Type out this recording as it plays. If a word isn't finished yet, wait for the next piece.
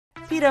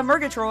Peta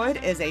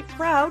Murgatroyd is a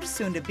proud,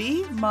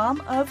 soon-to-be mom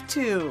of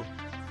 2.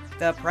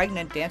 The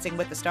pregnant Dancing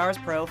with the Stars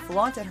pro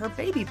flaunted her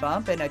baby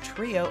bump in a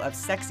trio of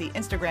sexy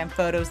Instagram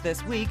photos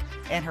this week,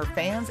 and her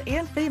fans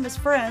and famous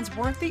friends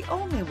weren't the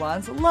only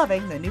ones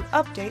loving the new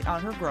update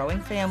on her growing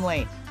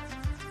family.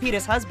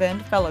 Peta's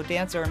husband, fellow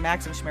dancer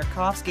Maksim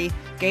Chmerkovskiy,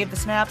 gave the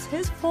snaps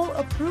his full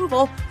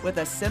approval with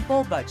a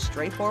simple but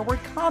straightforward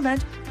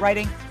comment,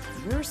 writing,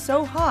 "You're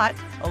so hot,"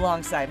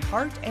 alongside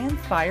heart and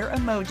fire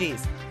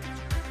emojis.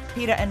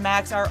 Peta and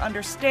Max are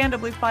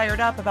understandably fired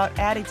up about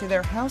adding to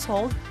their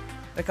household.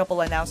 The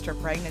couple announced her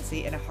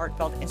pregnancy in a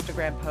heartfelt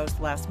Instagram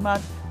post last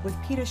month,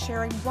 with Peta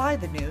sharing why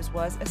the news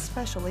was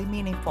especially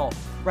meaningful,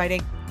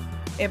 writing,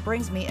 "It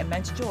brings me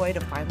immense joy to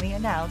finally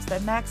announce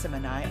that Maxim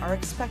and I are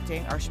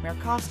expecting our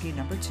Chmerkovskiy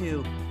number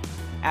 2.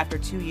 After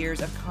 2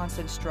 years of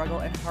constant struggle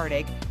and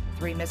heartache,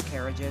 3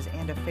 miscarriages,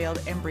 and a failed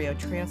embryo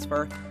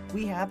transfer,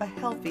 we have a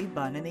healthy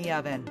bun in the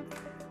oven."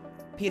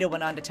 Peta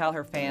went on to tell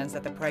her fans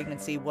that the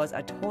pregnancy was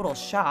a total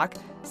shock,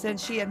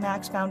 since she and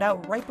Max found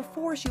out right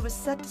before she was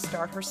set to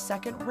start her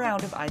second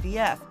round of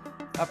IVF,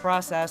 a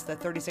process the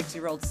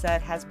 36-year-old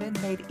said has been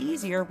made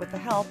easier with the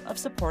help of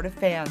supportive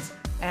fans,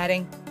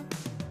 adding,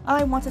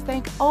 "I want to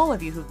thank all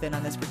of you who've been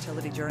on this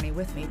fertility journey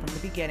with me from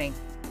the beginning.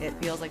 It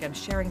feels like I'm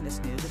sharing this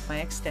news with my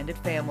extended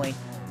family.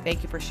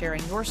 Thank you for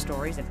sharing your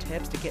stories and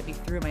tips to get me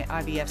through my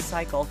IVF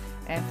cycle,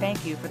 and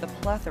thank you for the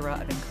plethora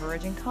of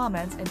encouraging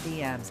comments and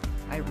DMs.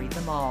 I read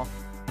them all."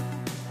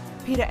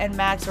 Peta and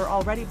Max are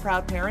already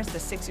proud parents to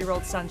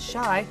 6-year-old son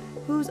Shai,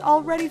 who's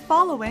already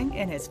following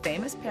in his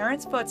famous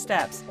parents'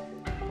 footsteps.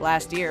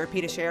 Last year,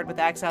 Peta shared with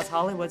Access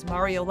Hollywood's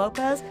Mario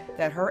Lopez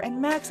that her and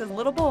Max's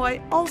little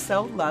boy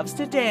also loves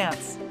to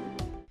dance.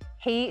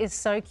 He is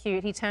so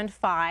cute. He turned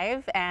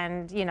 5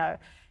 and,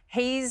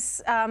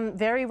 he's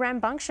very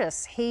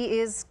rambunctious. He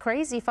is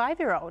crazy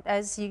 5-year-old,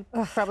 as you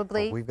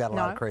probably know. We've got a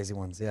lot of crazy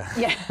ones, yeah.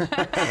 Yeah.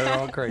 They're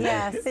all crazy.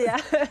 Yes. Yeah.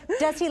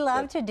 Does he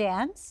love to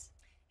dance?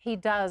 He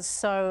does.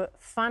 So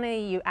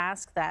funny you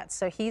ask that.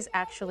 So he's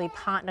actually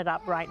partnered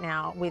up right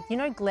now with,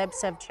 Gleb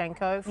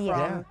Sevchenko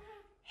from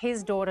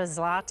his daughter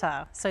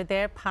Zlata. So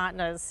they're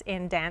partners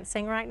in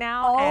dancing right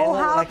now. Oh,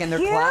 how like in their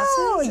cute.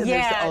 classes?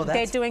 Yeah, they're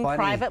that's doing funny.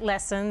 private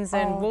lessons,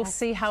 and we'll that's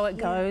see how it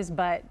goes.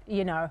 But,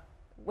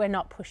 we're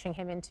not pushing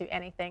him into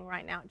anything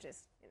right now.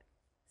 Just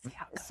see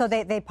how it goes. So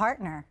they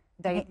partner.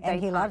 They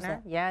he loves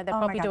partner. it. Yeah, they'll Oh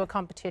my probably do God. a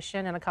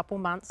competition in a couple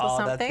months or Oh,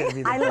 something. that's gonna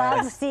be the I best.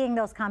 love seeing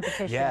those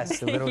competitions. Yes,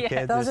 the little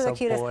kids Those are the so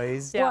cutest.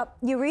 poised. Yeah. Well,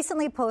 you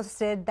recently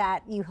posted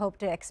that you hope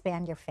to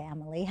expand your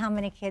family. How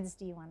many kids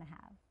do you want to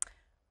have?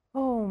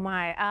 Oh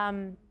my,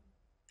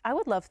 I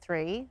would love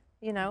 3.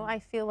 I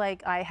feel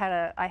like I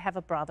have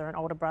a brother, an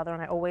older brother,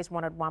 and I always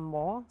wanted one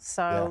more.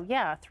 So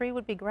yeah, 3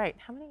 would be great.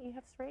 How many? You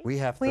have 3? We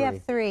have 3. We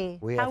have 3.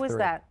 How is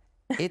that?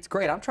 It's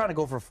great. I'm trying to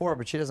go for 4,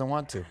 but she doesn't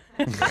want to.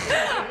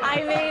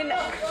 I mean,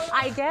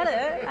 I get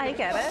it. I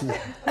get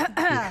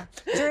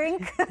it.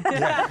 Drink.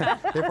 Yeah.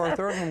 If our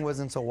third one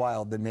wasn't so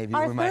wild, then maybe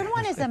Our we might. third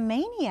one is a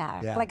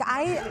maniac. Yeah. Like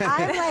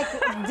I'm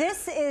like,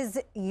 this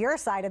is your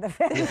side of the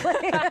family.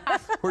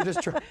 We're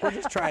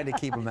just trying to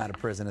keep him out of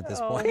prison at this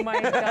Oh point. my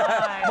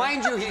God.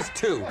 Mind you, he's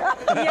 2.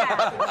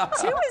 Yeah,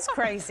 2 is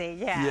crazy.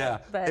 Yeah. Yeah,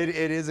 But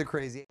it is a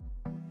crazy.